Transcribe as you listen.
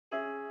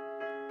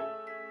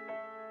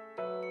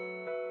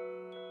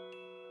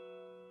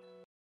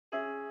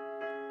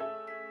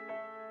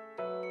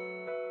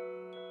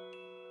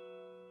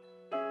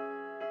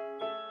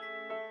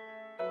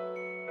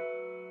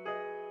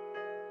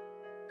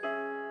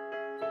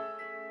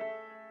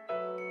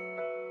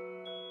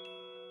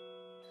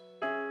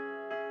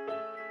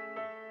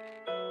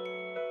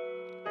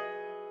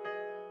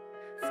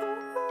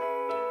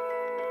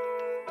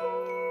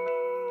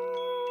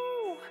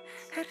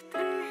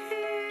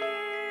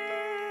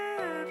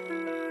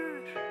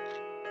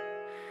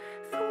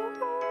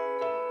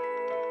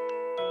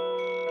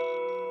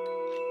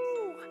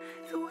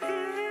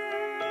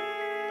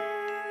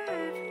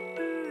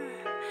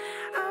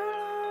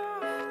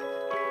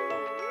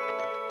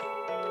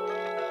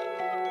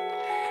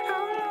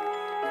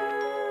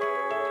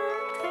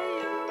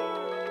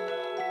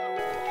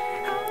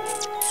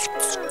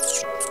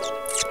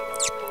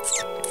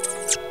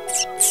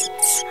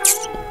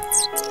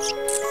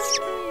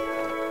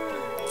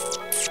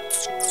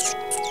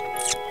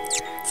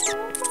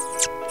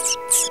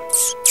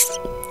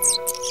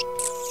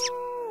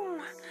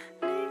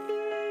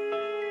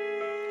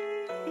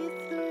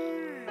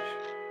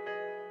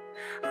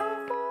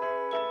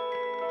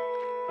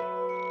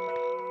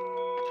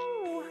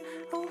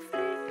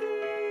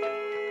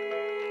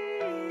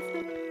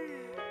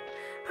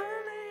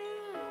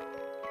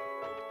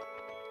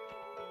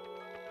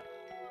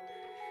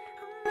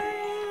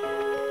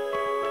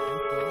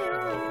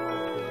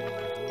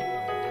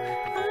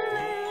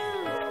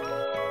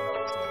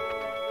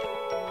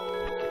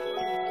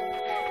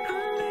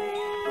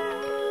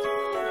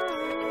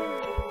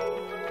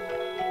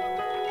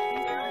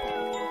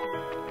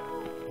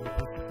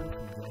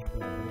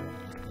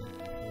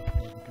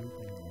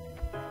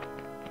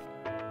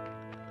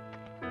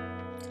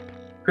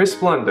Chris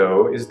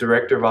Blundow is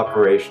Director of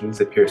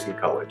Operations at Pearson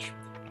College.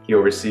 He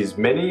oversees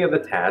many of the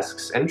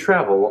tasks and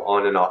travel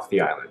on and off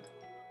the island.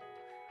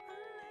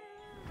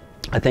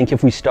 I think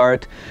if we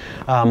start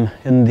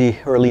in the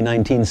early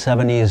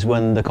 1970s,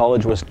 when the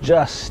college was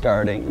just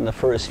starting in the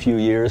first few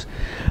years,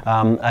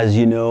 as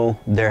you know,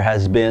 there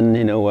has been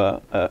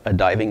a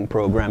diving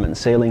program and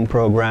sailing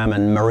program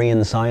and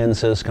marine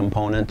sciences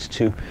component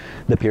to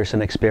the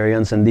Pearson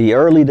experience. In the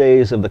early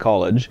days of the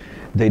college,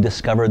 they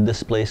discovered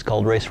this place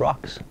called Race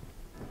Rocks.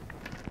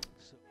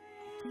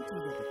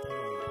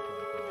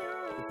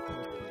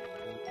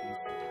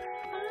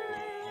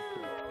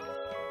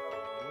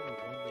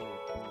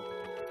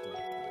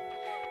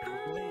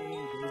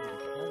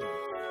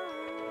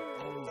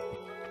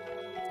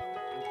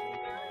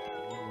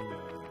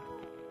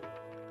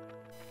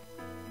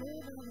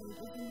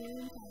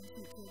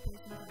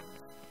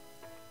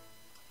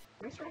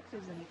 Race Rocks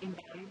is an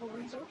invaluable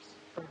resource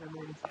for the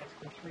marine science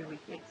course, really.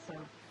 It's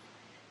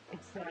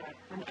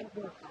an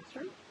outdoor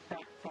classroom that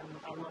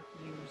I love to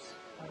use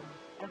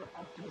as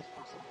often as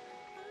possible.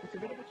 It's a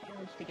bit of a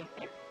challenge to get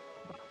there,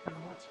 but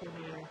once we're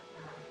there,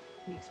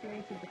 the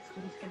experiences that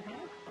students can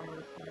have are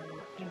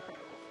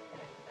incredible.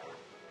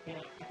 And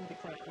I think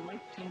it's a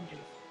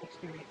life-changing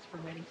experience for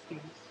many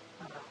students,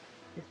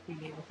 just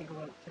being able to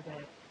go out to the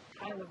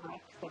pile of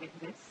rocks that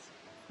exists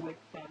with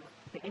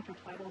the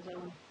intertidal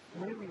zone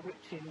really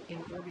rich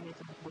in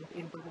organisms, both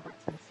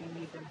invertebrates and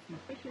seaweeds and a few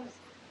fishes.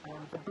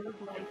 The bird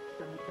life,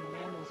 the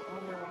mammals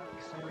on the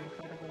rocks are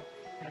incredible,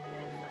 and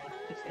then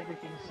just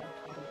everything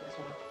subtidal as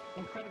well.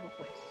 Incredible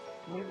place,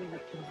 really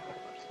rich in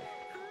biodiversity.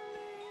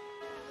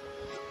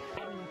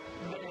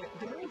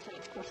 The marine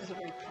science course is a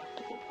very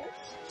practical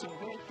course, so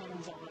very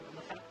hands-on.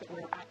 The fact that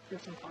we're at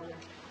Pearson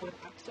College with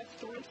access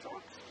to Race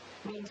Rocks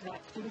means that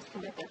students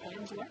can get their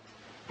hands wet,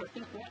 their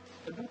feet wet,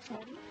 their boots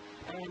muddy,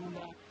 and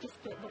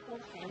just the whole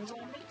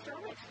hands-on nature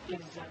of it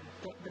is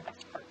the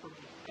best part for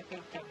me. I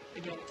think,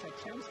 again, it's a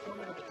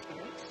transformative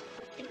experience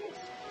for students.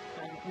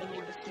 Many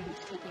of the students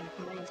taking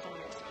marine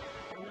science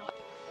are not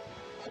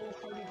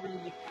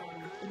wholeheartedly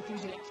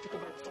enthusiastic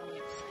about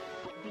science,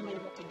 but being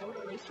able to go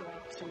to Race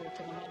Rocks or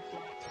to the mud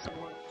flats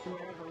or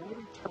wherever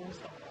really turns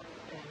them on,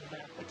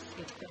 and it's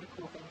been a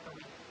cool thing for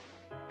me.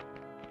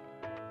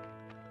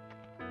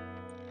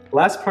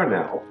 Les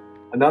Parnell,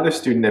 another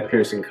student at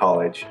Pearson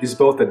College, is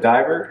both a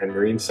diver and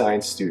marine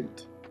science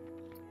student.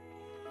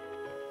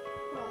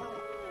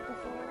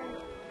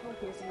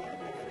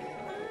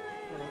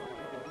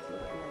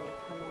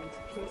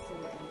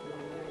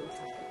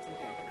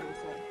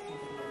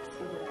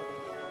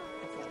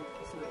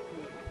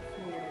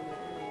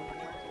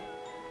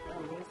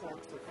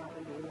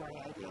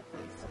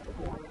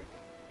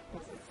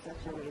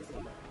 Such an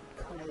amazing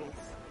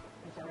place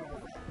in general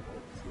that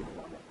it's really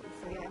wonderful.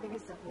 So yeah, I think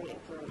it's definitely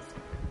influenced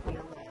me a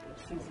lot in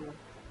choosing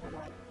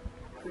what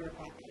career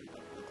path I would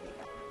like to take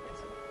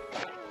after.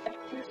 At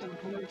Pearson,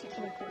 we were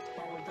teaching a course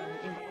called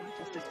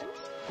Environmental Systems,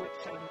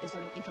 which is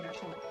an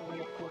international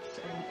career course,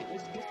 and it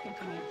was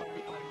discontinued by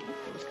the IB.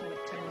 It was kind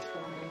of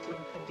transformed into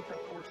a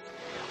different course,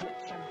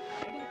 which I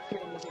didn't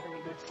feel was a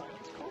very good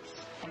science course,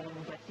 and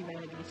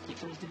humanities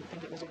teachers didn't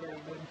think it was a very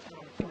good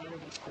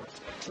humanities course.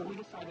 So we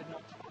decided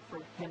not to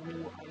offer the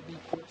new IB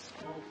course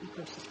called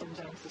Ecosystems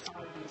and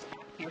Societies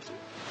at Pearson.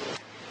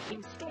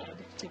 Instead,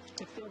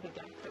 to fill the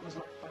gap that was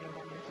left by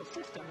environmental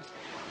systems,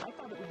 I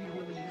thought it would be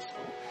really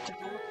useful to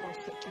have a course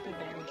that took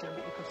advantage of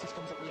the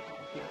ecosystems that we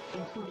have here,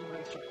 including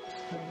Race Rocks.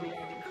 We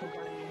have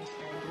Ecoguardians,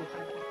 and we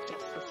have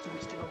access for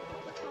students to go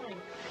all the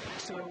time.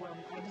 So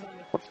I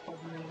designed a course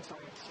called Marine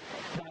Science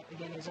that,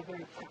 again, is a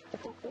very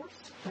practical course,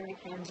 very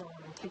hands-on,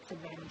 and takes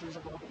advantages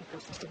of all the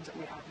ecosystems that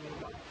we have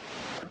nearby,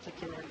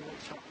 particularly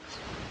Race Rocks.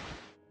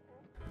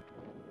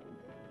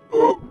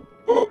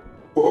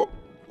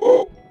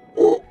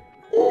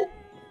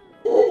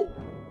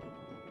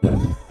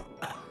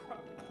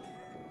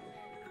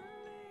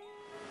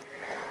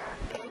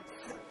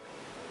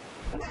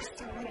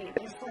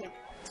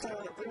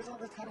 There's all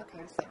the tidal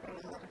currents that bring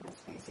a lot of different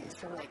species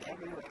from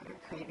everywhere,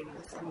 creating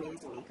this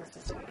amazing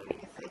ecosystem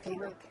underneath. If you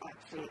look,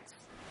 actually, it's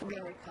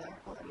very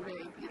colorful and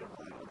very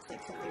beautiful. It looks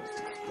like something's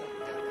just floating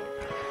down there.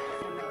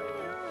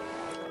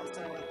 And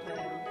also the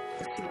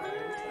sea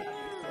lions,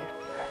 obviously,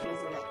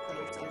 using that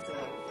place as a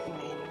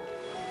main,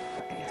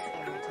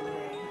 area to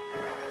live.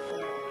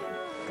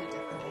 They're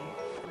definitely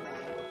a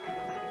valuable part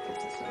of that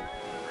ecosystem.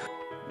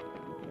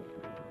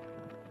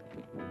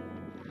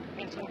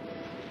 And so,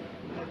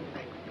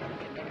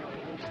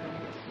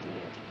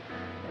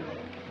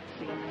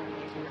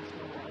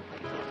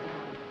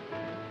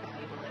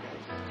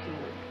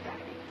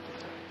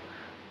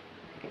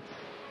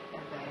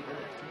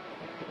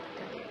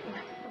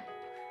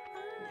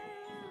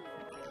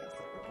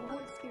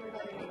 Scuba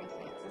diving is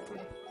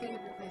my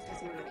favorite place to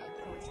scuba dive.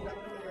 It's not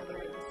only are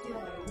there the sea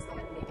lions that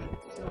make it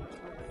so much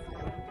more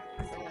fun,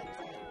 because they have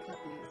giant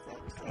puppies that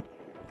just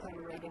come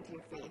right into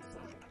your face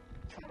and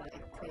try to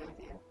play with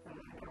you.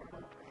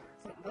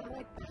 So they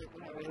like that,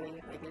 really,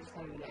 they just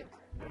kind of nip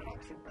and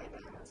actually bite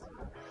down on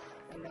someone.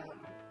 And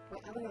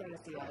other than the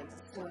sea lions,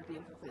 it's still a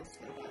beautiful place to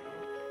go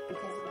diving.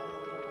 because of all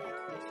the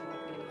exploration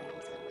of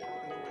greenlands and all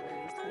the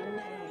amenities, there's so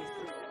many,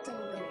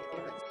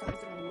 and the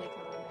size of a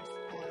nickel and there's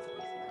thousands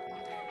of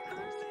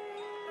others.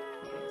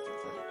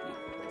 It's a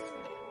beautiful place to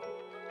go.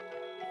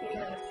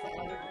 Yes, I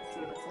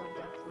see it, so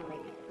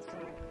definitely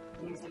started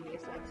using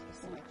race rocks for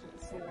selection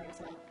sooner as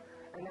well.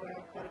 And there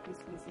are quite a few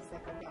species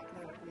that go back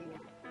there every year.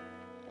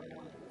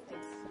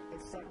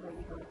 It's certainly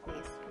become a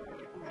place where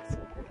next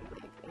to pretty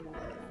like in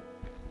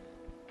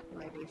the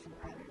migration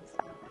patterns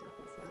of elephants.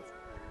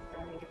 So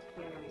I think it's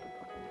very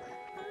important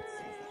that it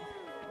stays there.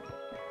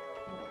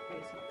 And that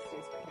race rock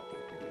stays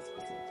protected for these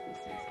specific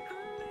species.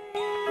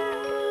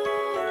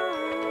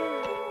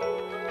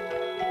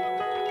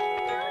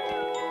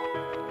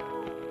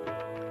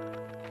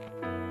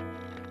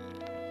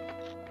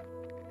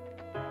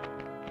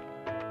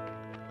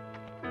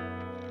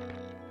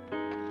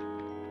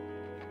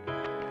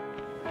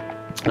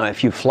 Now,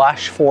 if you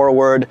flash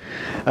forward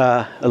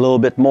a little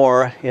bit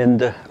more in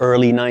the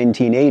early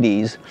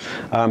 1980s,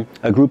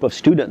 a group of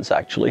students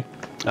actually,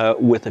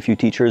 with a few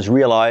teachers,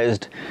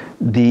 realized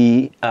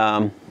the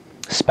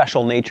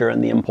special nature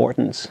and the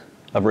importance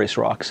of race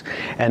rocks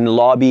and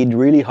lobbied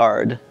really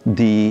hard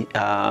the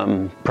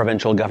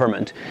provincial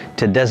government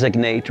to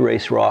designate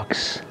race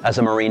rocks as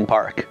a marine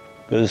park.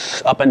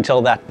 Because up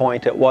until that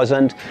point it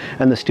wasn't,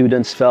 and the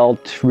students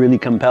felt really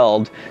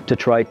compelled to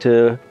try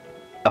to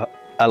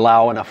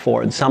allow and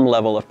afford some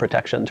level of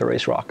protection to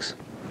race rocks.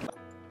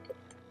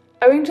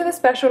 Owing to the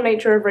special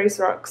nature of race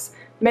rocks,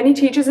 many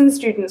teachers and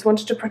students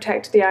wanted to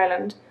protect the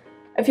island.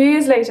 A few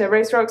years later,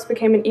 Race Rocks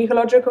became an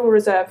ecological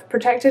reserve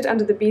protected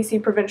under the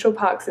BC Provincial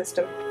Park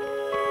System.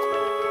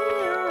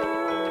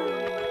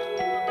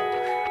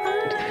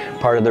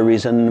 Part of the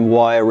reason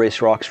why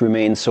Race Rocks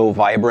remained so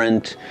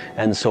vibrant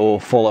and so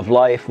full of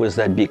life was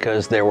that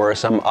because there were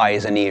some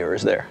eyes and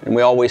ears there. And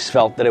we always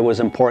felt that it was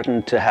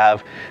important to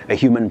have a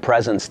human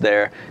presence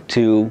there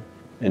to,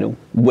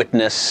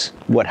 witness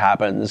what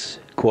happens,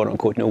 quote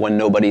unquote, when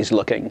nobody's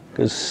looking.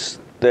 Because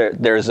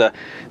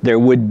there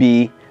would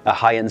be a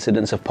high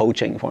incidence of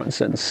poaching, for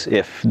instance,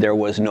 if there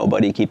was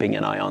nobody keeping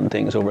an eye on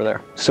things over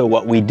there. So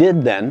what we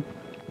did then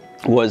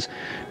was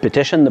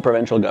petition the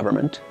provincial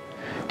government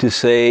to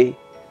say,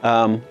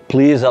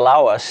 please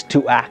allow us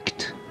to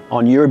act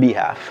on your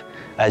behalf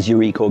as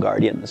your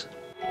eco-guardians.